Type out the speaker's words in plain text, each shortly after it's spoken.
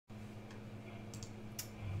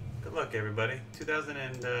Good luck, everybody.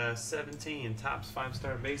 2017 Topps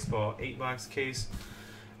 5-Star Baseball 8-box case.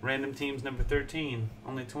 Random teams number 13.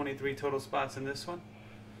 Only 23 total spots in this one.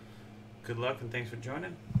 Good luck and thanks for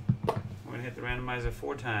joining. We're going to hit the randomizer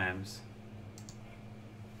 4 times.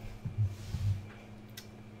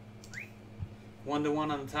 1-to-1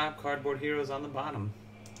 on the top, Cardboard Heroes on the bottom.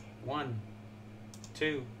 1,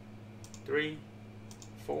 2, 3,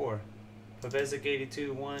 4. Pavezic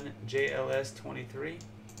 82, 1, JLS 23.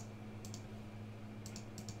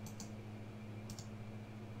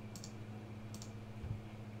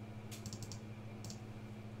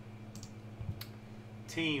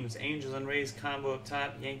 Teams, Angels and Rays combo up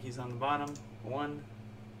top, Yankees on the bottom. 1,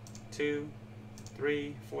 2,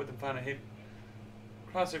 3, fourth and final hit.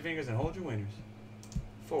 Cross your fingers and hold your winners.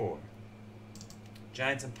 4.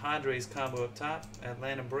 Giants and Padres combo up top,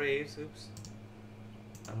 Atlanta Braves,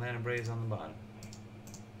 Atlanta Braves on the bottom.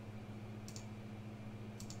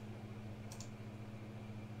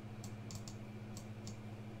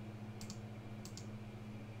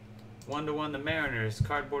 One-to-one the Mariners,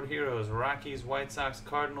 Cardboard Heroes, Rockies, White Sox,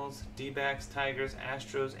 Cardinals, D-backs, Tigers,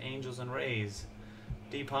 Astros, Angels, and Rays.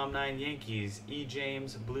 D-Palm 9 Yankees, E.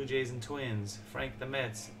 James, Blue Jays and Twins, Frank the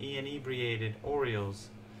Mets, E. Inebriated, Orioles,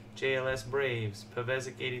 JLS Braves,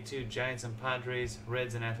 Pavezic 82, Giants and Padres,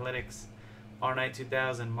 Reds and Athletics, R-Knight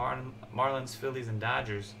 2000, Marlins, Phillies, and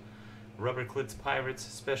Dodgers, Rubber Clits Pirates,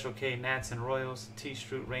 Special K Nats and Royals,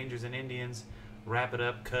 T-Stroot Rangers and Indians, Wrap It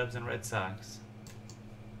Up Cubs and Red Sox.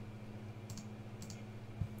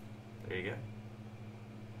 There you go.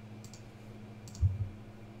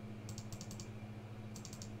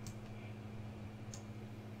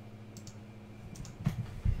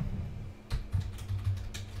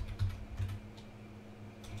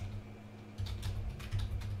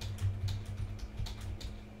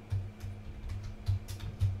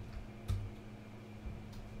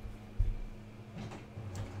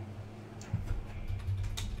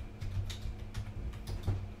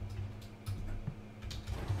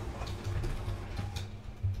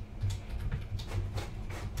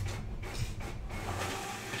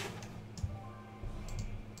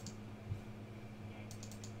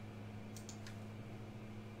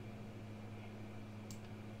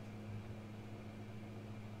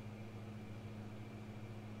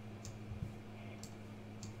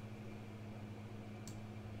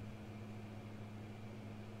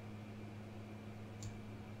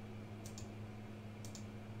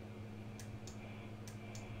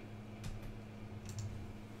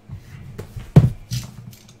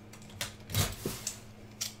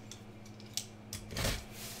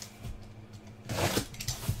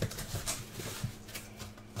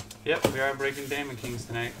 Yep, we are breaking Diamond Kings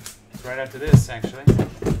tonight. It's right after this, actually.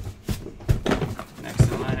 Next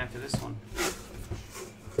in line after this one.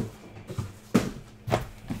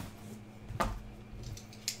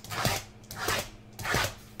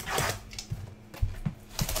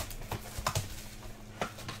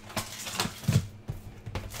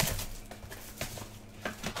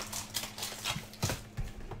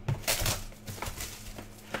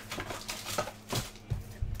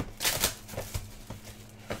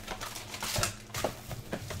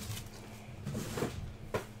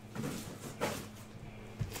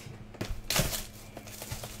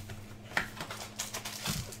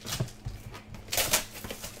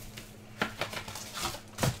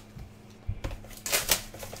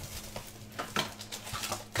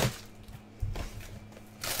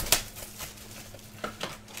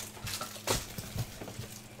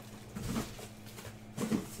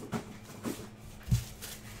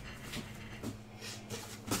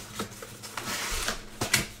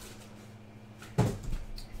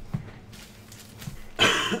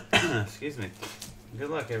 Excuse me.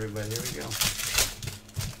 Good luck, everybody. Here we go.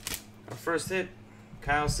 Our first hit,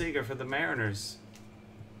 Kyle Seager for the Mariners.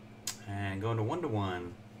 And going to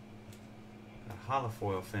 1-to-1. A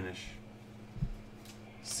holofoil finish.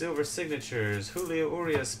 Silver signatures, Julio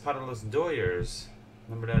Urias, Padalos Doyers,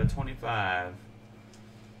 numbered out of 25.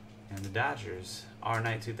 And the Dodgers,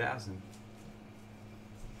 R-Knight 2000.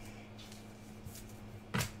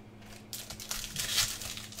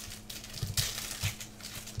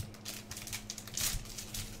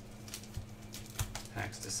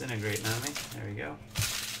 Packs disintegrating on me. There we go.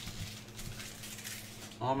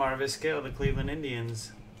 Omar Vizquel, the Cleveland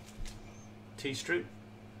Indians. T-Stroot.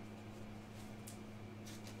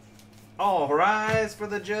 All rise for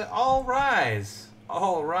the judge. All rise.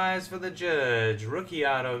 All rise for the judge. Rookie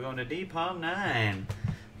auto going to D-Palm 9.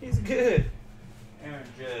 He's good. Aaron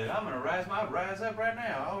Judge. I'm going to rise up right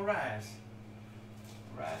now. All rise.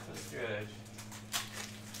 Rise for the judge.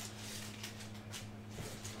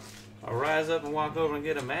 I'll rise up and walk over and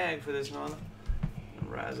get a mag for this one.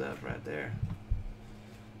 Rise up right there.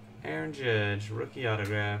 Aaron Judge, rookie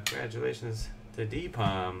autograph. Congratulations to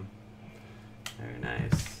D-Palm. Very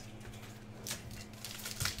nice.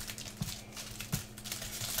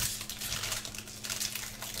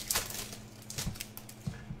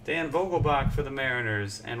 Dan Vogelbach for the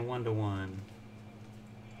Mariners and 1/1.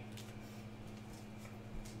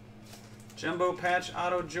 Jumbo patch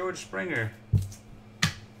auto George Springer.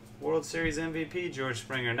 World Series MVP George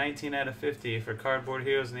Springer, 19 out of 50 for Cardboard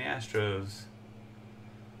Heroes and the Astros.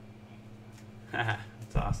 Haha,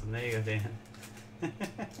 that's awesome. There you go, Dan.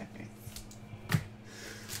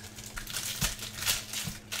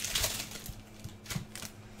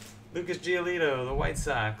 Lucas Giolito, the White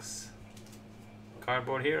Sox.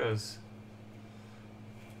 Cardboard Heroes.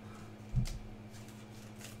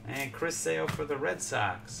 And Chris Sale for the Red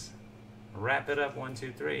Sox. Wrap it up, 1,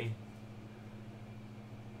 2, 3.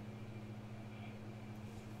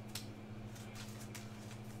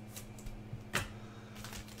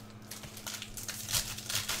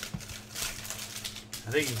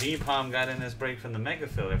 I think D-Palm got in this break from the Mega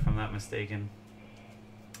Filler, if I'm not mistaken.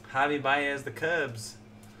 Javi Baez, the Cubs.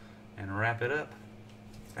 And wrap it up.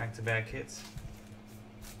 Back-to-back hits.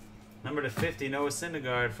 Number to 50, Noah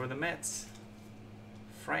Syndergaard for the Mets.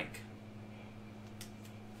 Frank.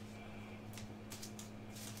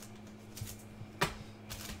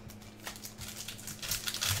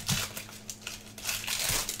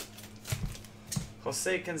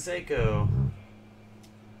 Jose Canseco.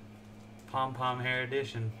 Pom Pom Hair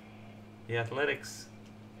Edition. The Athletics.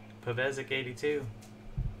 Pavezic 82.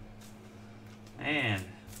 And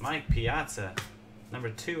Mike Piazza. Number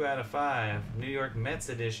 2 out of 5. New York Mets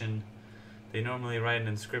Edition. They normally write an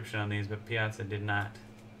inscription on these, but Piazza did not.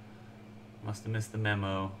 Must have missed the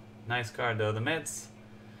memo. Nice card, though. The Mets.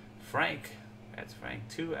 Frank. That's Frank.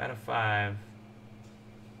 2 out of 5.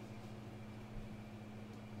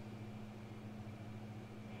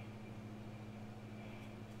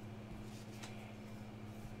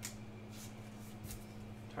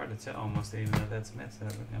 It's hard to tell almost even though that's Mets. I'm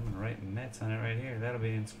going to write Mets on it right here. That'll be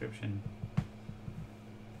the inscription.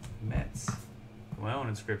 Mets. My own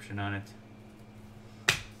inscription on it.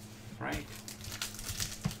 Frank.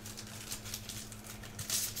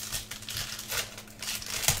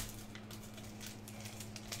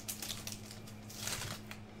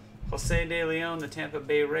 Jose De Leon, the Tampa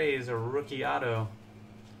Bay Rays, a rookie auto.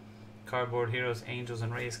 Cardboard Heroes, Angels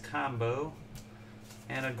and Rays combo.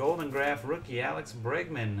 And a Golden Graph rookie, Alex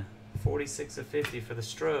Bregman, 46 of 50 for the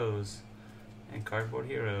Stros. And Cardboard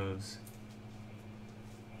Heroes.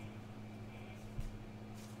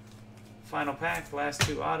 Final pack, last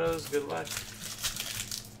 2 autos. Good luck.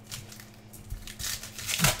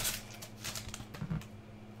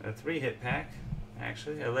 A 3-hit pack,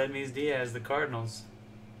 actually. Aledmys Diaz, the Cardinals.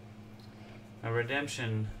 A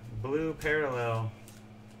redemption, blue parallel.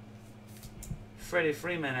 Freddie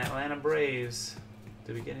Freeman, Atlanta Braves.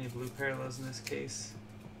 Did we get any blue parallels in this case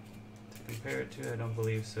to compare it to? I don't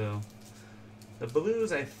believe so. The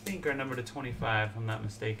blues, I think, are numbered to 25, if I'm not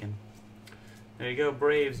mistaken. There you go,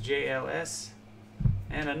 Braves, JLS.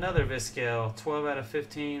 And another Vizquel, 12 out of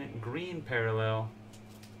 15, green parallel.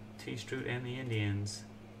 T-Stroot and the Indians.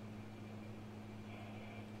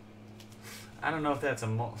 I don't know if that's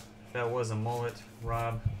that was a mullet,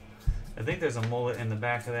 Rob. I think there's a mullet in the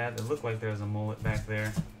back of that. It looked like there was a mullet back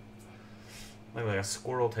there. Looked like a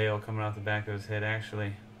squirrel tail coming out the back of his head,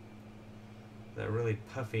 actually. That really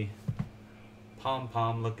puffy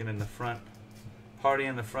pom-pom looking in the front. Party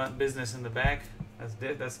in the front, business in the back.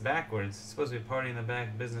 That's backwards. It's supposed to be party in the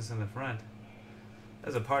back, business in the front.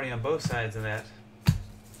 There's a party on both sides of that.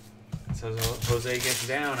 So Jose gets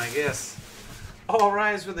down, I guess. All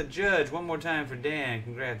rise for the Judge. One more time for Dan.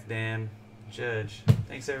 Congrats, Dan. Judge.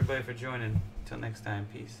 Thanks, everybody, for joining. Until next time.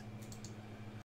 Peace.